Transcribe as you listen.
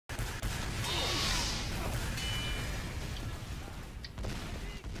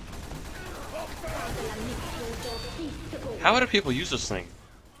How do people use this thing?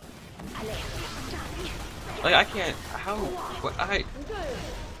 Like, I can't. How? What?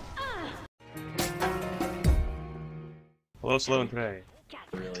 Hello, Sloan today.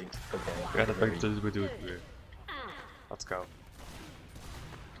 Really? Okay. We got the big do. Let's go.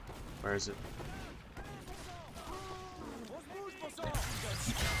 Where is it?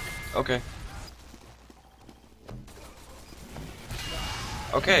 Okay.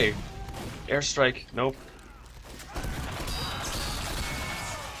 Okay. Airstrike. Nope.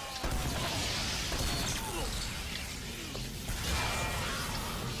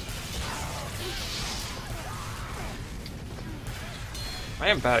 I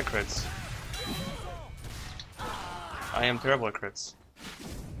am bad at crits. I am terrible at crits.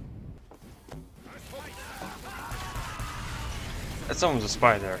 Someone's a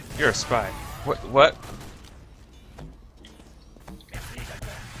spy there. You're a spy. What?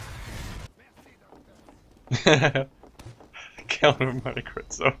 Counter my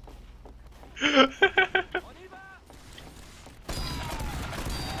crits though.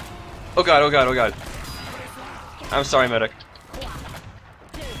 Oh god, oh god, oh god. I'm sorry, medic.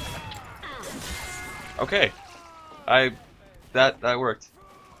 Okay. That worked.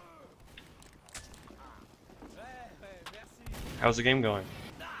 How's the game going?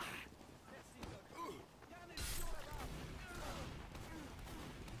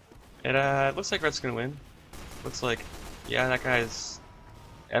 It looks like Red's gonna win. Looks like, yeah, that guy's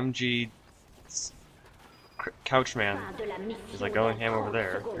MG Couchman is like going ham over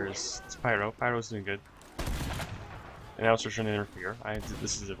there. There's Pyro. Pyro's doing good. And now it's trying to interfere.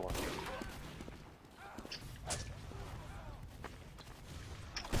 This is a one.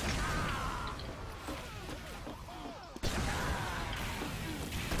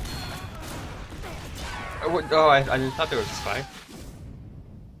 Oh, I thought there was a spy.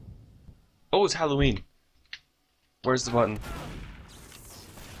 Oh, it's Halloween. Where's the button?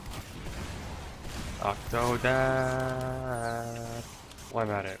 Octodad. Well,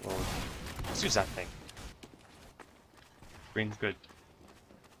 I'm at it. Well, let's use that thing. Green's good.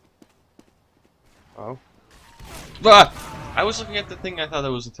 Oh. Ah! I was looking at the thing. I thought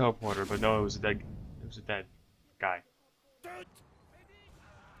that was a teleporter, but no, it was a dead. It was a dead guy.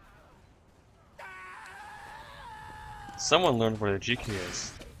 Someone learned where the GK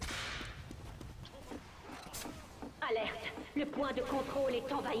is. Alerte. Le point de contrôle est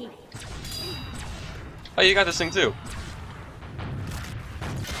envahi. Oh, you got this thing too.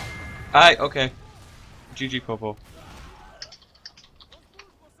 Okay. GG Popo.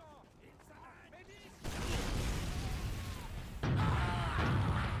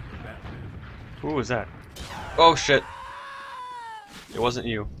 Who was that? Oh shit. It wasn't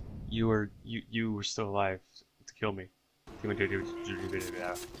you. You were still alive to kill me. Fin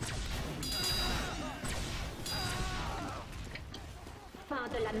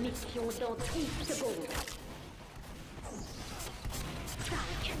de la mission dans 10 secondes. 5,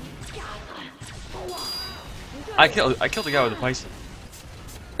 4, 3, I killed the guy with the Python.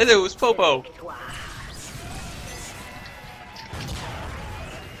 And it was Popo.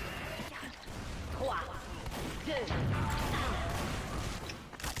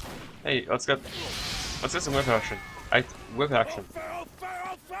 Hey, let's get some whip action. Whip action.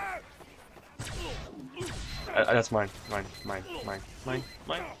 That's mine. Mine.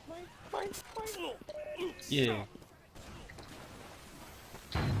 Yeah.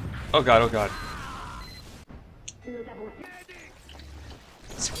 Oh god, oh god.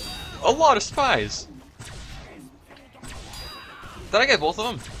 A lot of spies! Did I get both of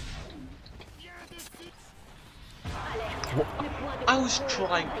them? I was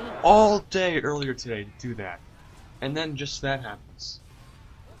trying all day earlier today to do that. And then just that happens.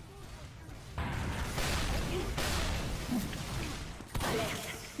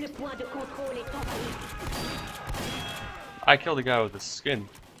 I killed a guy with the skin.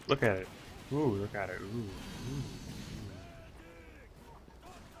 Look at it. Ooh, look at it. Ooh.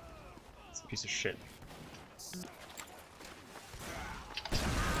 It's a piece of shit.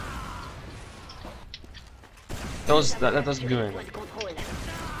 That doesn't do anything.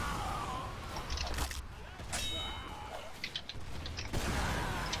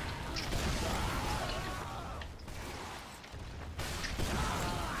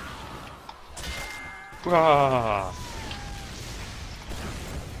 Ah.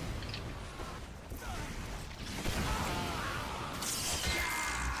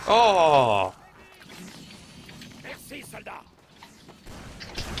 Oh! Merci, soldat.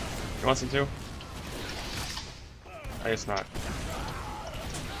 You want some too? I guess not.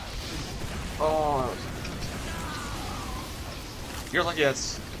 Oh! You're lucky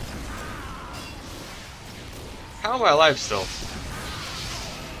that's... How am I alive still?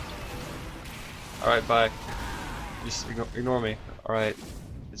 Alright, bye. Just ignore me. Alright.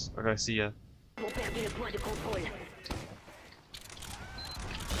 Okay, see ya.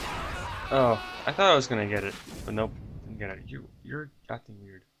 Oh, I thought I was gonna get it, but nope, didn't get it. You're acting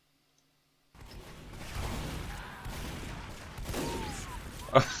weird.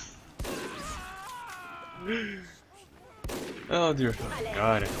 Oh dear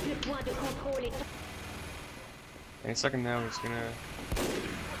God. Any second now, it's gonna.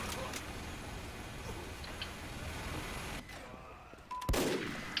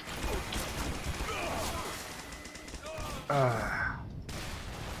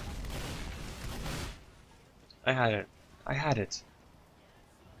 I had it. I had it.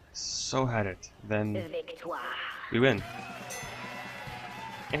 So had it. Then we win.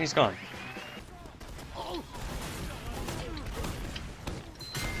 And he's gone.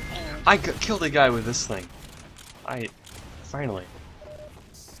 I killed a guy with this thing. Finally.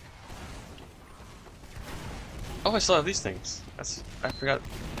 Oh, I still have these things. I forgot.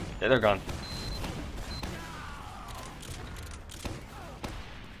 Yeah, they're gone.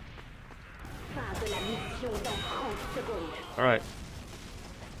 Alright.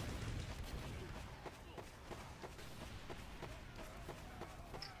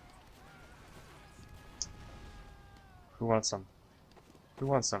 Who wants some? Who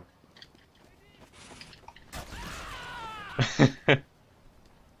wants some? Fin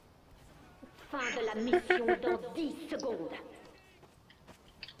de la mission dans 10 secondes.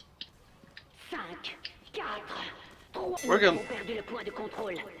 5, 4, 3. Nous avons perdu le point de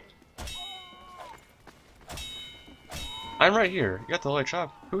contrôle. I'm right here. You got the light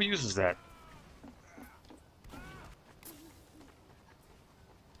chop. Who uses that?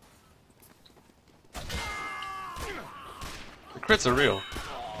 The crits are real.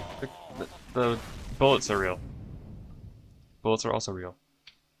 The bullets are real. Bullets are also real.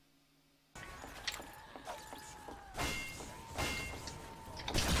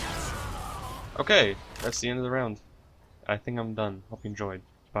 Okay, that's the end of the round. I think I'm done. Hope you enjoyed.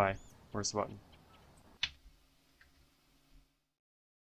 Bye. Where's the button?